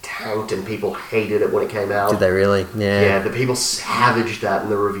tanked and people hated it when it came out. Did they really? Yeah. Yeah, the people savaged that in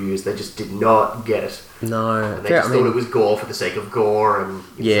the reviews. They just did not get it. No. And they thought it was gore for the sake of gore. And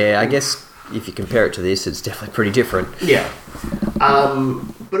I guess if you compare it to this, it's definitely pretty different. Yeah.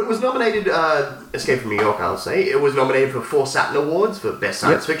 But it was nominated, Escape from New York, I'll say. It was nominated for 4 Saturn Awards for Best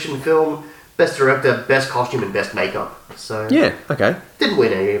Science Fiction Film, Best Director, Best Costume, and Best Makeup. So yeah, okay. Didn't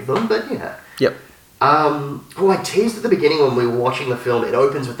win any of them, but yeah. Yep. I teased at the beginning when we were watching the film, it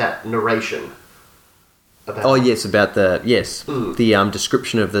opens with that narration. About the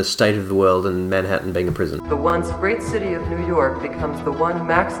description of the state of the world and Manhattan being a prison. The once great city of New York becomes the one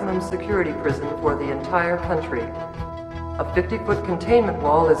maximum security prison for the entire country. A 50-foot containment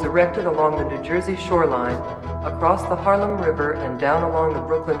wall is erected along the New Jersey shoreline, across the Harlem River, and down along the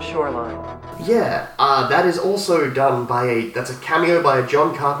Brooklyn shoreline. Yeah, that is also done that's a cameo by a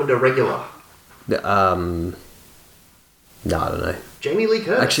John Carpenter regular. No, I don't know. Jamie Lee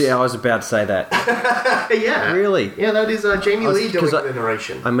Curtis. Actually, I was about to say that. Yeah. Really? Yeah, that is Jamie Lee doing the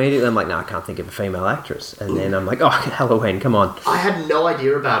narration. Immediately, I'm like, no, I can't think of a female actress. And then I'm like, oh, Halloween, come on. I had no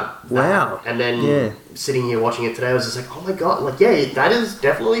idea about that. Wow. And then sitting here watching it today, I was just like, oh my god, like, yeah, that is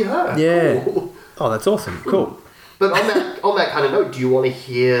definitely her. Yeah. Cool. Oh, that's awesome. Cool. But on that kind of note, do you want to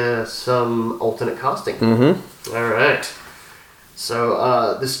hear some alternate casting? Mm-hmm. All right.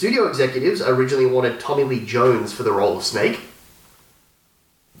 So, the studio executives originally wanted Tommy Lee Jones for the role of Snake.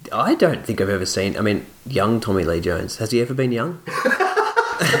 I don't think I've ever seen... I mean, young Tommy Lee Jones. Has he ever been young?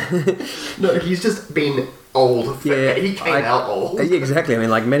 No, he's just been old. Yeah, he came out old. Yeah, exactly. I mean,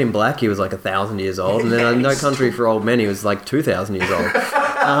 like Men in Black, he was like 1,000 years old. And then No Country for Old Men, he was like 2,000 years old.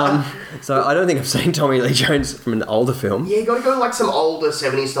 So I don't think I've seen Tommy Lee Jones from an older film. Yeah, you got to go like some older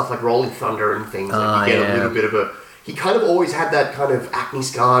 70s stuff like Rolling Thunder and things. Like you get a little bit of a... He kind of always had that kind of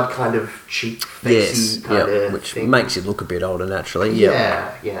acne-scarred, kind of cheap, facey kind of which thing. makes you look a bit older naturally.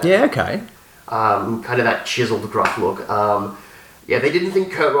 Yeah. Yeah, okay. Kind of that chiseled, gruff look. They didn't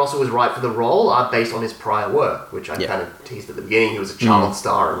think Kurt Russell was right for the role based on his prior work, which I kind of teased at the beginning. He was a child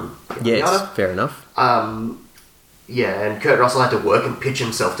star. And fair enough. And Kurt Russell had to work and pitch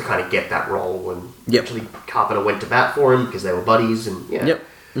himself to kind of get that role. And actually Carpenter went to bat for him because they were buddies. And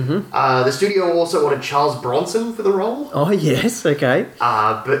Mm-hmm. The studio also wanted Charles Bronson for the role. Oh, yes, okay.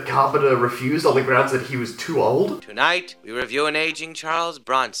 But Carpenter refused on the grounds that he was too old. Tonight, we review an aging Charles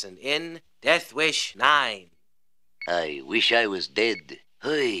Bronson in Death Wish 9. I wish I was dead.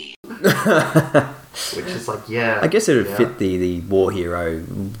 Hey. Which is like, I guess it would fit the war hero,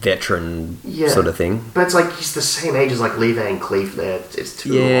 veteran sort of thing. But it's like he's the same age as like Lee Van Cleef there. It's too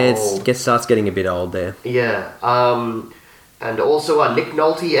old. Yeah, it starts getting a bit old there. Yeah. And also Nick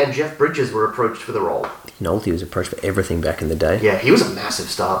Nolte and Jeff Bridges were approached for the role. Nolte was approached for everything back in the day. Yeah, he was a massive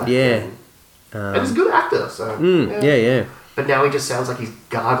star back then. And he's a good actor, so... Yeah. But now he just sounds like he's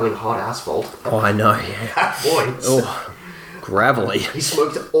gargling hot asphalt. Oh, I know, yeah. That voice. Oh, gravelly. He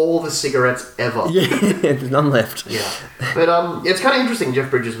smoked all the cigarettes ever. Yeah, there's none left. Yeah. But it's kind of interesting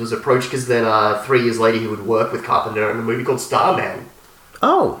Jeff Bridges was approached because then 3 years later he would work with Carpenter in a movie called Starman.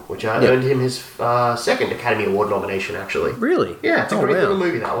 Oh. Which earned him his second Academy Award nomination, actually. Really? Yeah, it's a great little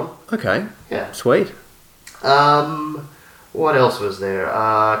movie, that one. Okay. Yeah. Sweet. What else was there?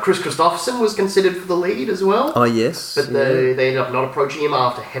 Chris Christopherson was considered for the lead as well. Oh, yes. But they ended up not approaching him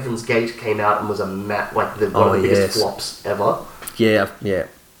after Heaven's Gate came out and was one of the biggest flops ever. Yeah.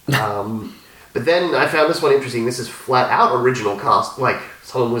 But then I found this one interesting. This is flat out original cast. Like,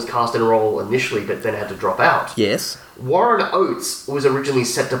 someone was cast in a role initially, but then had to drop out. Yes. Warren Oates was originally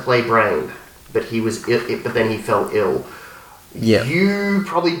set to play Brain, but but then he fell ill. Yeah. You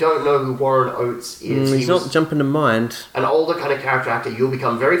probably don't know who Warren Oates is. He's not jumping to mind. An older kind of character actor. You'll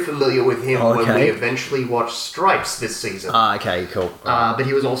become very familiar with him when we eventually watch Stripes this season. Okay, cool. But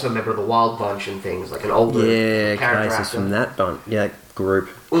he was also a member of the Wild Bunch and things, like an older character actor. He's from that bunch. Yeah, group.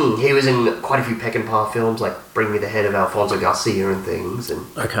 He was in quite a few Peckinpah films, like Bring Me the Head of Alfonso Garcia and things. And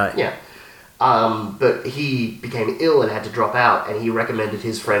yeah. But he became ill and had to drop out, and he recommended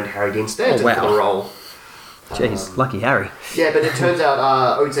his friend Harry Dean Stanton for the role. Jeez, lucky Harry. Yeah, but it turns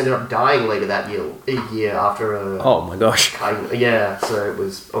out Oates ended up dying later that year after a... Oh my gosh. Yeah, so it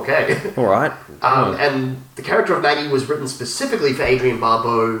was okay. Alright. And the character of Maggie was written specifically for Adrienne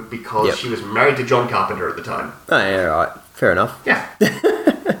Barbeau because she was married to John Carpenter at the time. Oh, yeah, right. Fair enough. Yeah.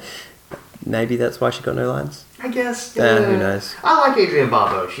 Maybe that's why she got no lines. I guess. Yeah. Who knows? I like Adrienne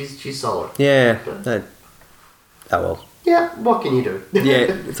Barbeau. She's solid. Yeah. Oh well. Yeah, what can you do? Yeah,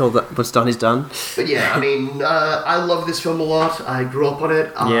 it's all that. What's done is done. But yeah, I mean, I love this film a lot. I grew up on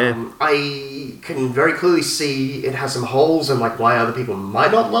it. I can very clearly see it has some holes and like why other people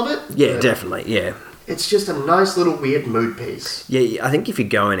might not love it. Yeah, definitely. Yeah. It's just a nice little weird mood piece. Yeah, I think if you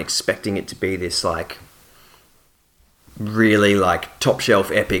go in expecting it to be this like really like top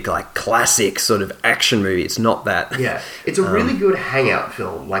shelf epic like classic sort of action movie, it's not that. Yeah, it's a really good hangout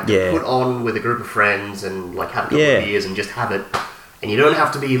film, like to put on with a group of friends and like have a couple of beers and just have it, and you don't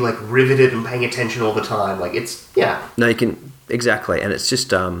have to be like riveted and paying attention all the time. Like it's no, you can exactly, and it's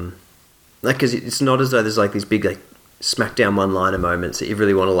just like because it's not as though there's like these big like smackdown one-liner moments that you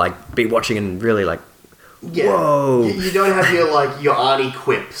really want to like be watching and really like. Yeah. Whoa! You don't have your Arnie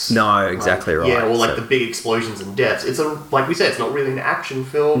quips. No, exactly right. Yeah, or like the big explosions and deaths. It's like we said, it's not really an action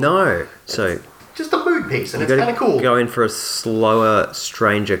film. No, so just a mood piece, and it's kind of cool. Go in for a slower,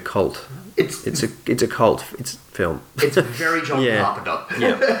 stranger cult. It's a cult. It's film. It's very John Carpenter.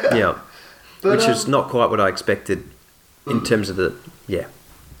 Yeah. Which is not quite what I expected in terms of the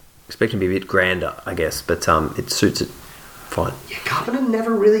expecting to be a bit grander, I guess, but it suits it fine. Yeah, Carpenter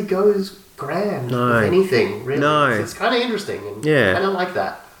never really goes grand with anything, really. No. It's kind of interesting, and I kind of like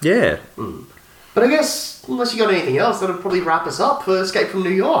that. Yeah. But I guess, unless you got anything else, that'll probably wrap us up for Escape from New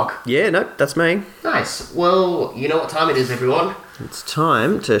York. Yeah, no, that's me. Nice. Well, you know what time it is, everyone. It's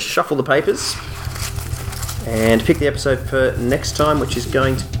time to shuffle the papers and pick the episode for next time, which is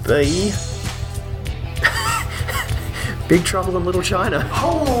going to be Big Trouble in Little China.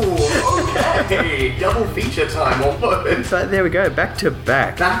 Oh, okay. Double feature time almost. So there we go, back to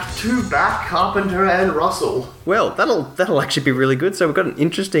back. Back to back, Carpenter and Russell. Well, that'll actually be really good. So we've got an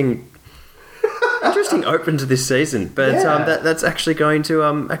interesting open to this season, but that's actually going to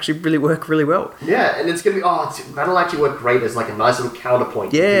actually really work really well. Yeah, and it's going to be that'll actually work great as like a nice little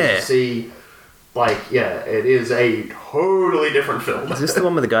counterpoint. Yeah. You see, it is a totally different film. Is this the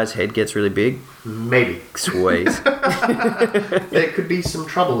one where the guy's head gets really big? Maybe. Sweet. There could be some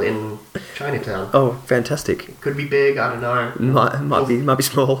trouble in Chinatown. Oh, fantastic. It could be big, I don't know. Might be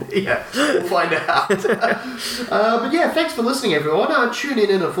small. Yeah, we'll find out. But yeah, thanks for listening, everyone. Tune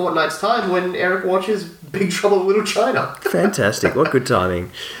in a fortnight's time when Eric watches Big Trouble in Little China. Fantastic. What good timing.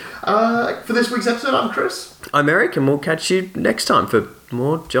 For this week's episode, I'm Chris. I'm Eric, and we'll catch you next time for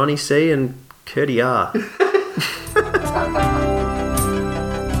more Johnny C. and Curdy R.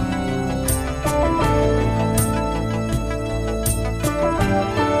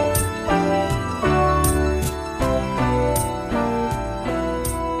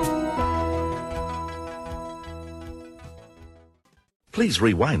 Please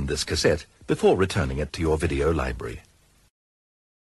rewind this cassette before returning it to your video library.